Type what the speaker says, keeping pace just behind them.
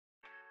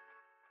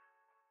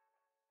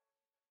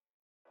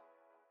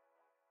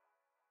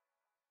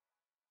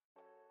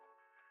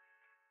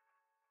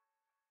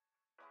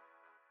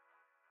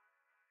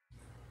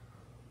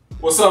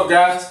What's up,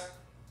 guys?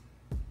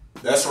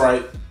 That's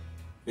right.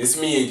 It's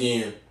me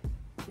again.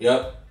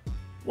 Yep.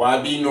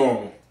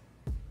 YBNormal.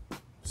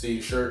 See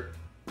the shirt?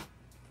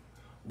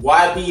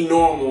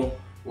 YBNormal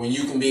when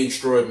you can be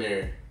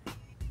extraordinary.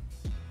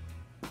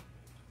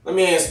 Let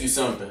me ask you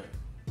something.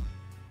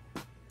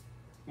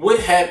 What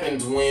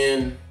happens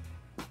when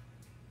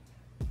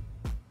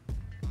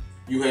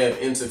you have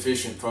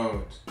insufficient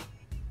funds?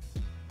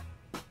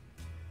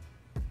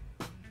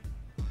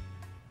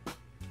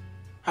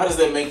 How does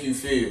that make you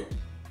feel?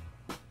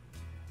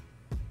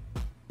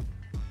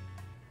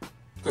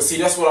 Because see,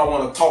 that's what I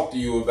want to talk to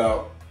you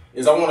about.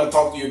 I want to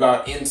talk to you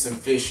about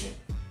insufficient.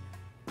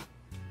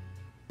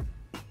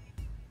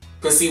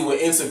 Because see,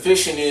 what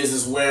insufficient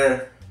is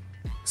where,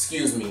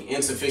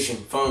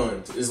 insufficient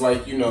funds. It's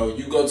like, you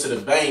go to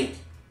the bank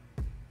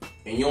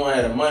and you don't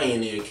have the money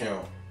in the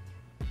account.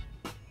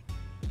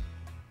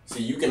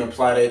 See, you can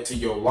apply that to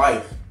your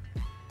life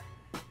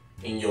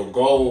and your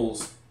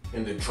goals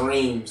and the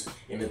dreams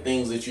and the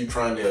things that you're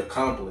trying to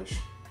accomplish.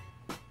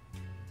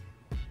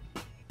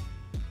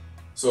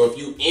 So if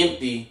you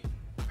empty,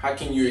 how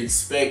can you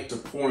expect to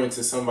pour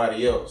into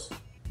somebody else?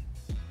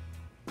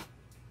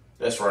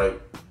 That's right,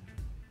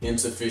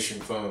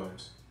 insufficient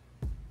funds.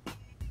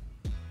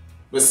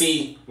 But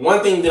see,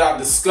 one thing that I've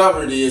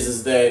discovered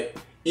is that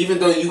even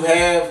though you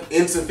have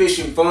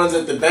insufficient funds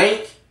at the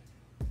bank,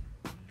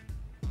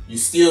 you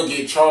still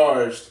get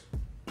charged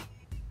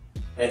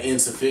an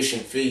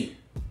insufficient fee.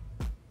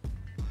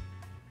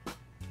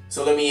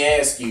 So let me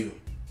ask you,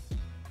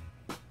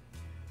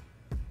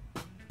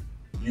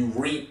 you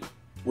reap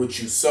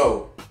what you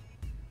sow.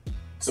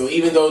 So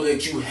even though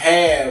that you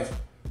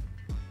have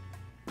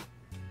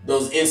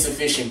those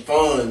insufficient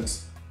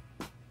funds,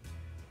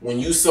 when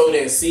you sow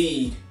that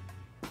seed,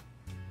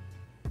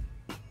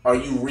 are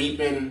you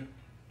reaping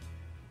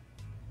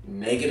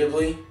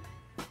negatively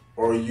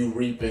or are you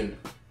reaping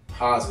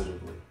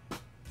positively?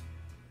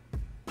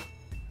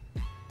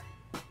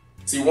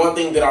 See, one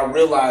thing that I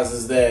realize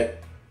is that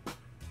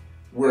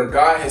where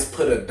God has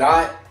put a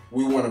dot,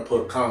 we want to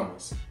put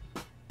commas.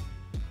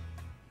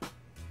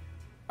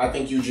 I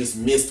think you just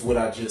missed what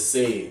I just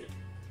said.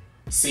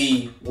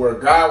 See, where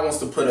God wants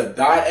to put a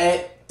dot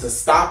at, to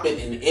stop it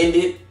and end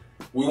it,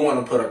 we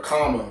want to put a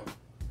comma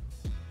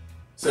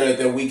so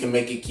that we can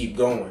make it keep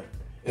going.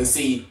 And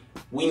see,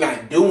 we're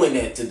not doing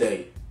that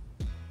today.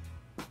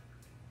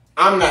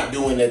 I'm not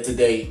doing that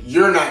today.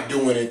 You're not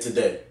doing it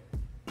today.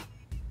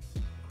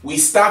 We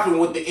stopping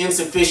with the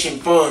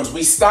insufficient funds.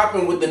 We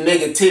stopping with the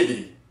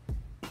negativity.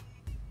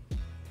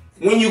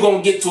 When you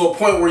gonna get to a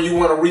point where you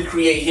want to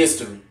recreate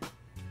history?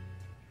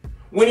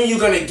 When are you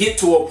gonna get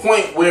to a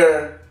point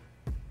where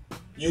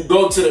you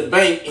go to the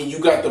bank and you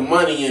got the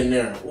money in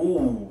there?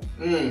 When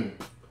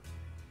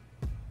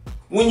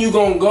you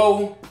gonna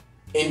go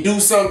and do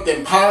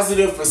something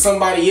positive for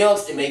somebody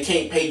else and they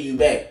can't pay you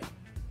back?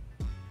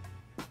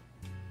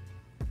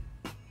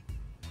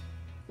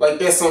 Like,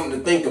 that's something to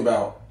think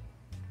about.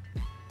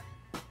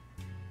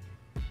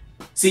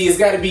 See, it's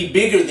got to be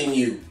bigger than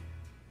you.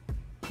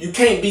 You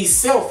can't be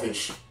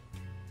selfish.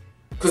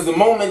 Because the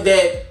moment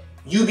that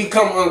you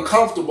become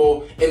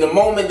uncomfortable and the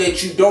moment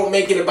that you don't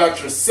make it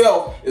about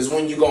yourself is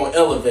when you're going to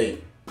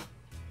elevate.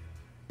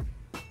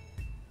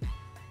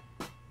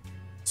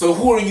 So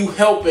who are you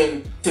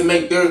helping to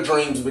make their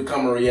dreams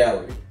become a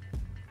reality?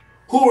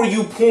 Who are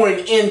you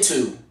pouring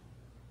into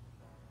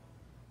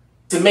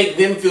to make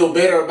them feel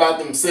better about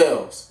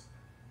themselves?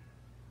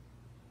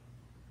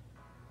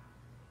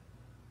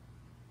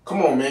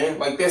 Come on, man.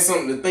 Like, that's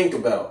something to think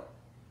about.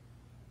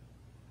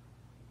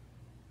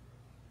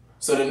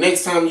 So the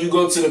next time you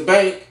go to the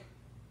bank,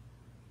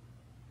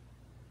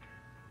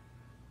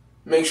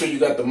 make sure you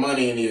got the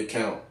money in the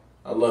account.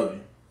 I love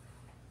you.